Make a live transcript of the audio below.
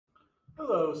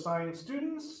Hello, science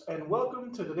students, and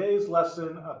welcome to today's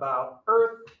lesson about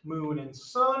Earth, Moon, and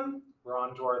Sun. We're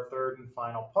on to our third and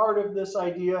final part of this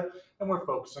idea, and we're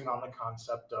focusing on the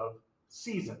concept of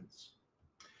seasons.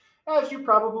 As you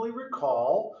probably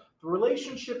recall, the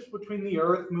relationships between the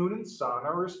Earth, Moon, and Sun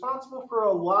are responsible for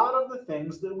a lot of the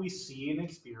things that we see and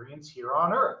experience here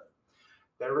on Earth.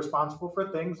 They're responsible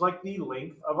for things like the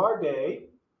length of our day,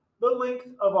 the length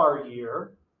of our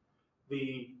year,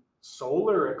 the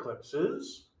solar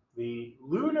eclipses, the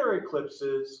lunar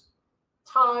eclipses,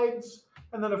 tides,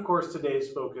 and then, of course, today's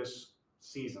focus,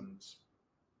 seasons.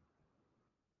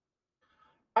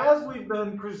 As we've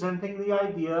been presenting the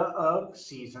idea of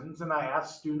seasons, and I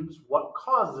asked students what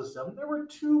causes them, there were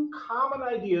two common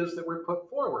ideas that were put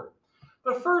forward.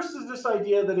 The first is this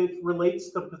idea that it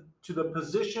relates to the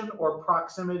position or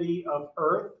proximity of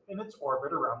Earth in its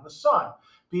orbit around the sun,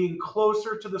 being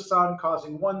closer to the sun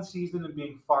causing one season and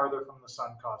being farther from the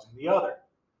sun causing the other.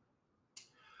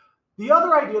 The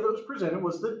other idea that was presented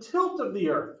was the tilt of the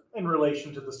Earth in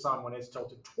relation to the sun. When it's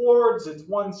tilted towards, it's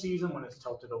one season. When it's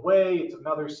tilted away, it's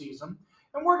another season.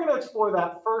 And we're going to explore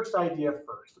that first idea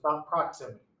first, about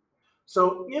proximity.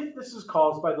 So if this is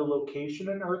caused by the location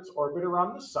in Earth's orbit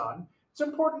around the sun, it's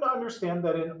important to understand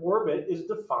that an orbit is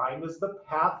defined as the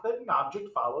path that an object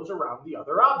follows around the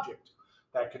other object.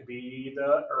 That could be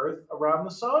the Earth around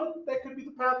the sun. That could be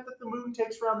the path that the moon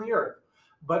takes around the Earth.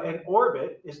 But an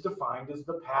orbit is defined as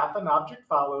the path an object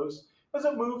follows as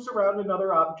it moves around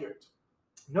another object.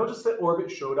 Notice that orbit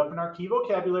showed up in our key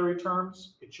vocabulary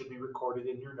terms. It should be recorded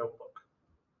in your notebook.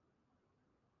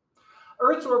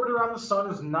 Earth's orbit around the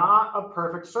sun is not a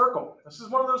perfect circle. This is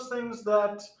one of those things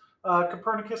that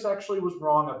Copernicus actually was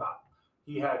wrong about.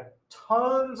 He had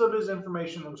tons of his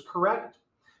information that was correct.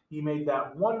 He made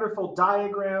that wonderful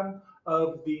diagram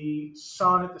of the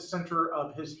sun at the center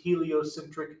of his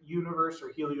heliocentric universe or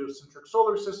heliocentric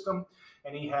solar system,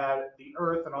 and he had the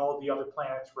Earth and all of the other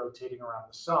planets rotating around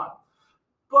the sun.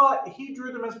 But he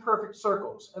drew them as perfect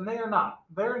circles, and they are not.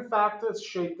 They're in fact a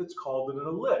shape that's called an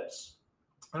ellipse.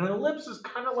 And an ellipse is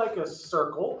kind of like a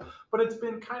circle, but it's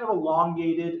been kind of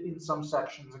elongated in some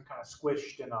sections and kind of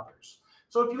squished in others.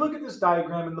 So if you look at this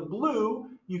diagram in the blue,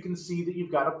 you can see that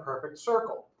you've got a perfect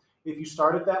circle. If you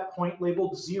start at that point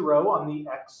labeled 0 on the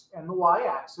x and the y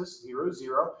axis, 0,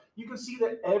 0, you can see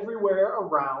that everywhere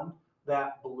around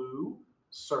that blue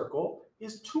circle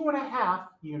is 2.5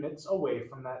 units away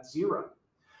from that 0.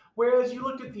 Whereas you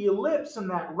look at the ellipse in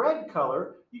that red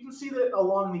color, you can see that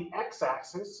along the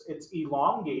x-axis, it's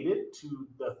elongated to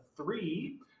the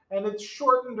 3, and it's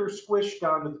shortened or squished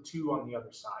down to the 2 on the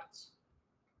other sides.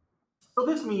 So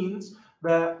this means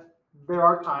that there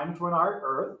are times when our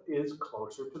Earth is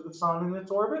closer to the sun in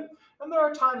its orbit, and there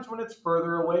are times when it's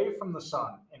further away from the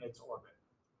sun in its orbit.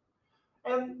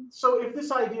 And so if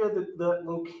this idea that the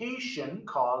location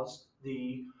caused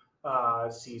the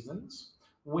seasons,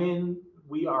 when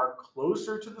we are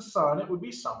closer to the sun, it would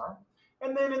be summer,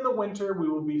 and then in the winter, we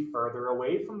will be further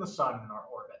away from the sun in our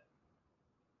orbit.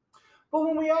 But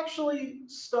when we actually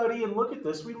study and look at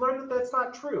this, we learn that that's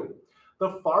not true.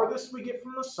 The farthest we get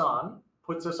from the sun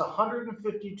puts us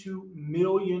 152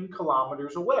 million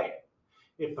kilometers away.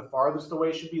 If the farthest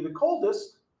away should be the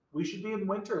coldest, we should be in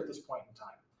winter at this point in time.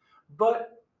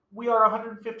 But we are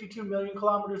 152 million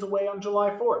kilometers away on July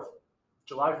 4th.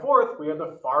 July 4th, we are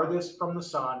the farthest from the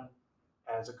sun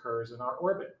as occurs in our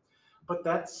orbit. But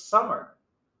that's summer.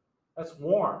 That's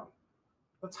warm.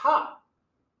 That's hot.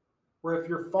 Where if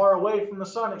you're far away from the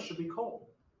sun, it should be cold.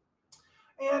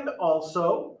 And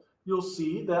also, you'll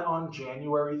see that on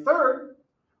January 3rd,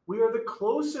 we are the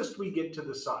closest we get to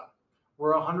the sun.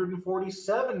 We're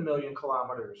 147 million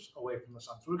kilometers away from the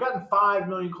sun. So we've gotten 5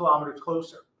 million kilometers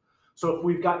closer. So if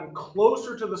we've gotten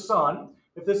closer to the sun,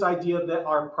 if this idea that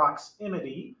our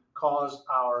proximity caused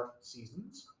our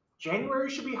seasons, January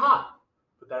should be hot,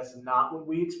 but that's not what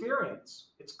we experience.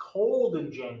 It's cold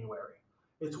in January.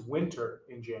 It's winter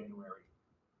in January.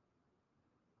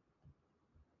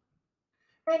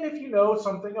 And if you know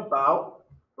something about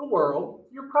the world,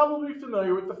 you're probably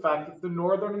familiar with the fact that the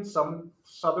northern and some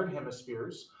southern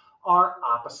hemispheres are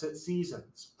opposite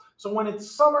seasons. So when it's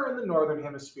summer in the northern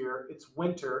hemisphere, it's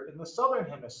winter in the southern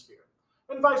hemisphere,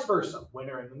 and vice versa,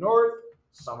 winter in the north,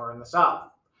 summer in the south.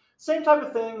 Same type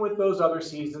of thing with those other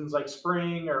seasons like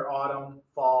spring or autumn,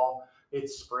 fall.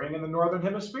 It's spring in the northern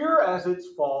hemisphere as it's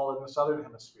fall in the southern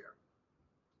hemisphere.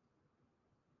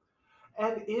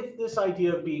 And if this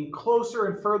idea of being closer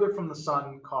and further from the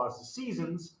sun causes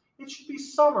seasons, it should be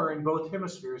summer in both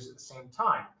hemispheres at the same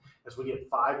time. As we get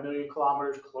 5 million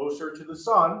kilometers closer to the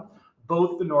sun,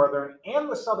 both the northern and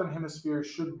the southern hemispheres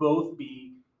should both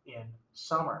be in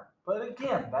summer. But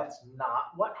again, that's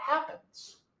not what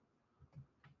happens.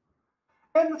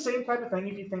 And the same type of thing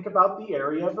if you think about the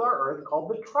area of our Earth called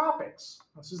the tropics.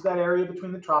 This is that area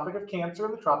between the Tropic of Cancer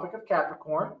and the Tropic of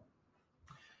Capricorn.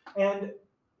 And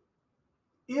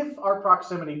if our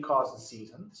proximity causes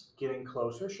seasons, getting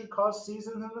closer should cause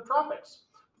seasons in the tropics.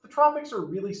 But the tropics are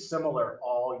really similar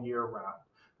all year round.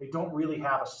 They don't really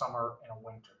have a summer and a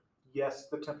winter. Yes,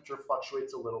 the temperature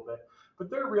fluctuates a little bit, but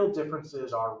their real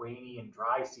differences are rainy and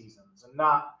dry seasons and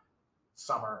not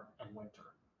summer and winter.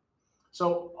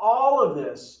 So all of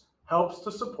this helps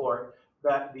to support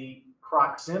that the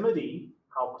proximity,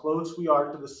 how close we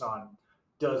are to the sun,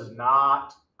 does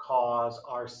not cause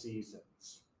our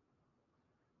seasons.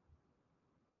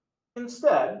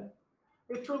 Instead,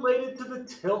 it's related to the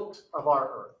tilt of our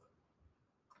Earth.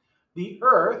 The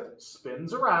Earth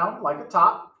spins around like a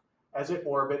top as it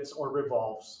orbits or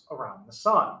revolves around the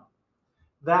sun.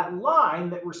 That line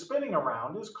that we're spinning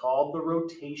around is called the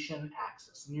rotation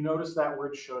axis. And you notice that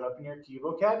word showed up in your key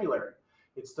vocabulary.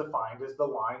 It's defined as the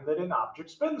line that an object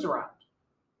spins around.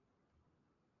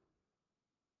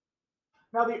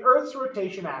 Now, the Earth's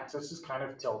rotation axis is kind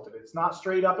of tilted. It's not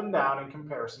straight up and down in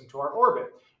comparison to our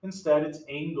orbit. Instead, it's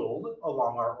angled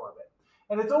along our orbit.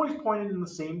 And it's always pointed in the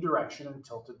same direction and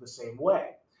tilted the same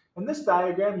way. In this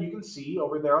diagram, you can see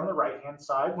over there on the right-hand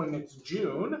side, when it's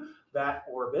June, that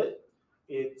orbit,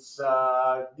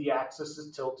 the axis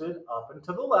is tilted up and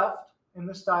to the left in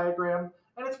this diagram,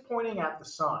 and it's pointing at the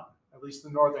sun. At least the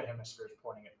northern hemisphere is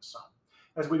pointing at the sun.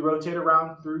 As we rotate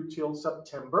around through till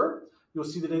September, you'll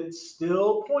see that it's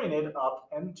still pointed up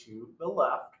and to the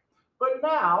left. But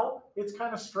now it's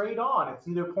kind of straight on. It's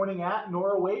neither pointing at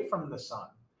nor away from the sun.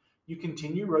 You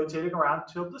continue rotating around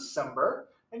till December,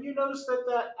 and you notice that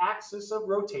that axis of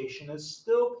rotation is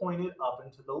still pointed up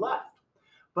and to the left.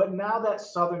 But now that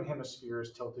southern hemisphere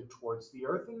is tilted towards the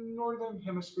Earth and the northern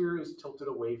hemisphere is tilted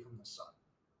away from the sun.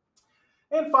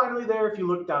 And finally there, if you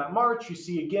look down at March, you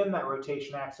see again that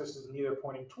rotation axis is neither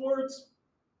pointing towards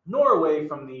nor away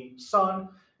from the sun,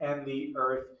 and the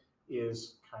Earth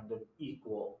is kind of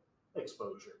equal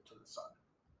exposure to the sun.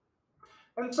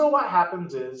 And so what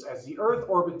happens is, as the Earth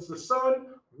orbits the sun,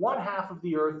 one half of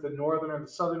the Earth, the northern or the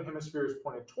southern hemisphere, is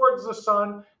pointed towards the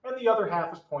sun, and the other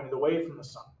half is pointed away from the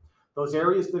sun. Those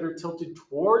areas that are tilted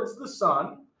towards the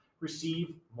sun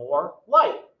receive more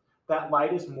light. That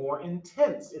light is more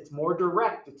intense, it's more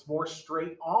direct, it's more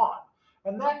straight on,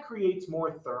 and that creates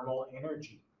more thermal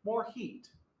energy, more heat.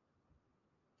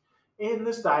 In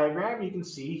this diagram, you can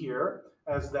see here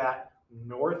as that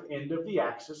north end of the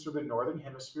axis, or the northern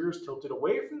hemisphere, is tilted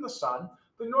away from the sun,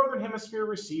 the northern hemisphere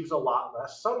receives a lot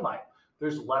less sunlight.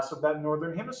 There's less of that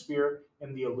northern hemisphere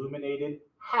in the illuminated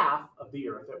half of the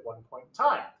Earth at one point in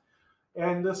time.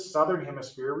 And the southern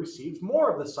hemisphere receives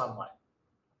more of the sunlight.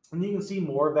 And you can see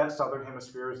more of that southern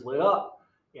hemisphere is lit up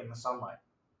in the sunlight.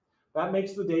 That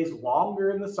makes the days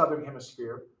longer in the southern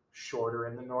hemisphere, shorter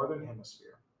in the northern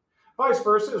hemisphere. Vice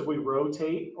versa, as we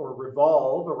rotate or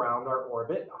revolve around our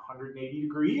orbit 180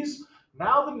 degrees,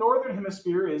 now the northern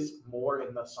hemisphere is more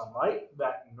in the sunlight.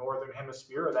 That northern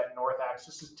hemisphere, or that north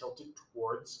axis, is tilted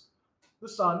towards the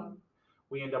sun.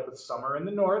 We end up with summer in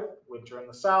the north, winter in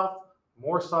the south,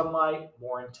 more sunlight,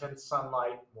 more intense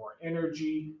sunlight, more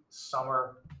energy,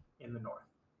 summer in the north.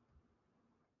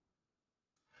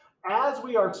 As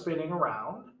we are spinning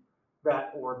around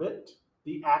that orbit,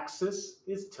 the axis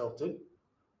is tilted,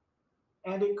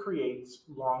 and it creates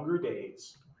longer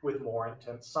days with more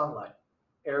intense sunlight.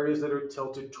 Areas that are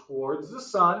tilted towards the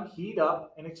sun heat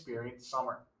up and experience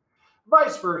summer.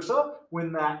 Vice versa,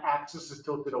 when that axis is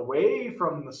tilted away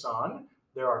from the sun,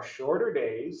 there are shorter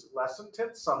days, less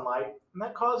intense sunlight, and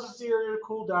that causes the area to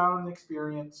cool down and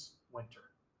experience winter.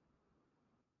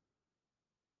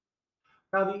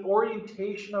 Now, the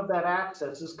orientation of that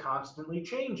axis is constantly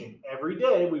changing. Every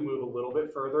day we move a little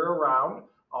bit further around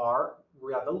our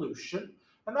revolution,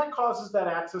 and that causes that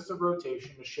axis of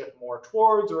rotation to shift more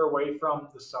towards or away from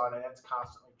the sun, and it's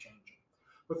constantly changing.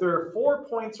 But there are 4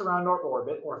 points around our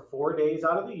orbit, or 4 days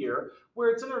out of the year,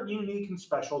 where it's in a unique and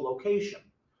special location.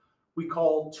 We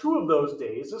call 2 of those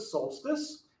days a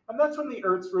solstice, and that's when the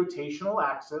Earth's rotational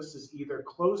axis is either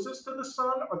closest to the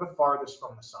sun or the farthest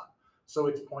from the sun. So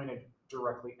it's pointed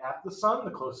directly at the sun,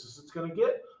 the closest it's going to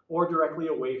get, or directly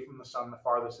away from the sun, the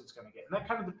farthest it's going to get. And that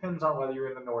kind of depends on whether you're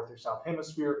in the north or south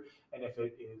hemisphere, and if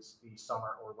it is the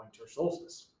summer or winter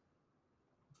solstice.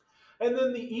 And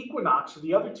then the equinox are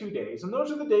the other 2 days, and those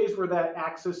are the days where that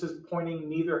axis is pointing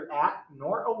neither at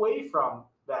nor away from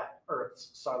that Earth's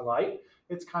sunlight.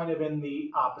 It's kind of in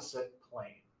the opposite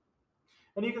plane.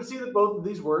 And you can see that both of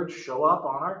these words show up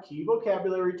on our key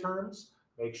vocabulary terms.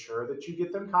 Make sure that you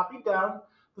get them copied down.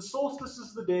 The solstice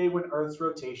is the day when Earth's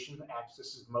rotation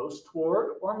axis is most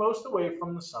toward or most away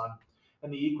from the sun,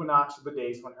 and the equinox are the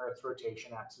days when Earth's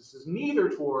rotation axis is neither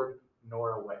toward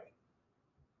nor away.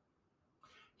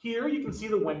 Here you can see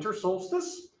the winter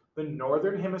solstice. The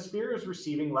northern hemisphere is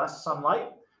receiving less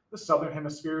sunlight. The southern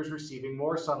hemisphere is receiving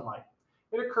more sunlight.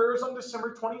 It occurs on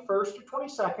December 21st or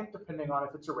 22nd, depending on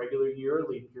if it's a regular year or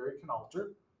leap year, it can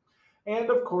alter. And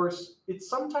of course, it's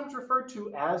sometimes referred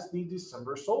to as the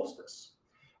December solstice.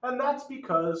 And that's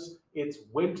because it's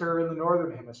winter in the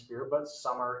northern hemisphere, but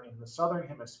summer in the southern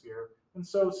hemisphere. And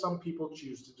so some people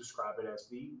choose to describe it as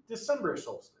the December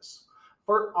solstice.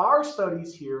 For our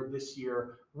studies here this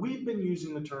year, we've been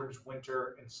using the terms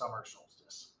winter and summer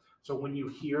solstice. So when you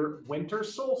hear winter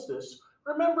solstice,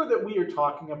 remember that we are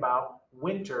talking about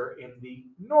winter in the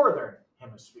northern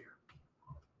hemisphere.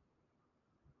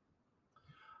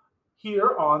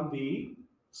 Here on the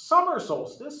summer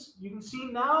solstice, you can see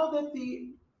now that the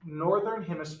northern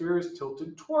hemisphere is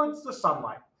tilted towards the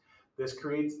sunlight. This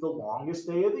creates the longest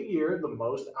day of the year, the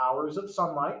most hours of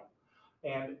sunlight,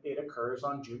 and it occurs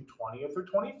on June 20th or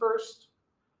 21st,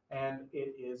 and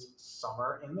it is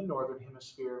summer in the northern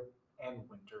hemisphere and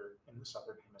winter in the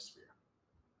southern hemisphere.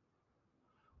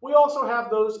 We also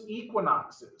have those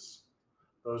equinoxes.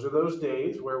 Those are those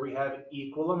days where we have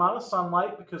equal amount of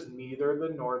sunlight because neither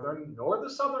the northern nor the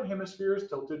southern hemisphere is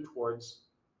tilted towards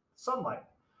sunlight.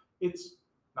 It's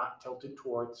not tilted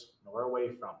towards nor away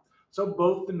from. So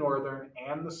both the northern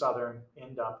and the southern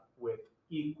end up with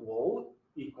equal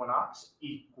equinox,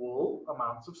 equal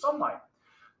amounts of sunlight.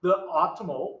 The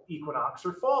autumnal equinox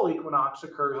or fall equinox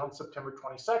occurs on September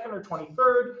 22nd or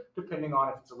 23rd, depending on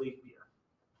if it's a leap year.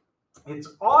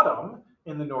 It's autumn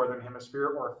in the northern hemisphere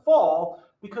or fall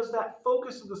because that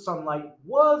focus of the sunlight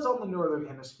was on the northern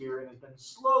hemisphere and has been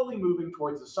slowly moving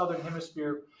towards the southern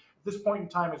hemisphere. At this point in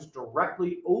time, it's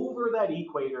directly over that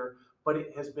equator, but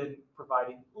it has been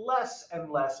providing less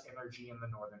and less energy in the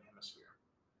northern hemisphere.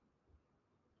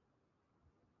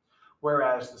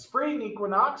 Whereas the spring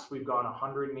equinox, we've gone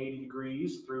 180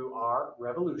 degrees through our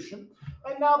revolution,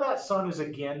 and now that sun is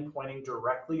again pointing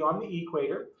directly on the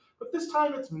equator, but this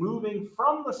time it's moving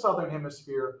from the southern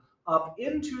hemisphere up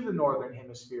into the northern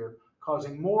hemisphere,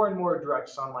 causing more and more direct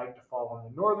sunlight to fall on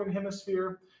the northern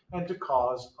hemisphere and to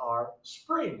cause our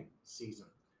spring season.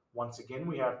 Once again,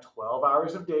 we have 12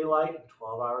 hours of daylight and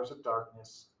 12 hours of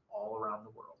darkness all around the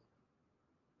world.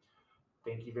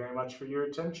 Thank you very much for your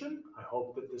attention. I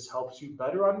hope that this helps you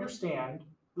better understand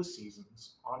the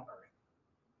seasons on Earth.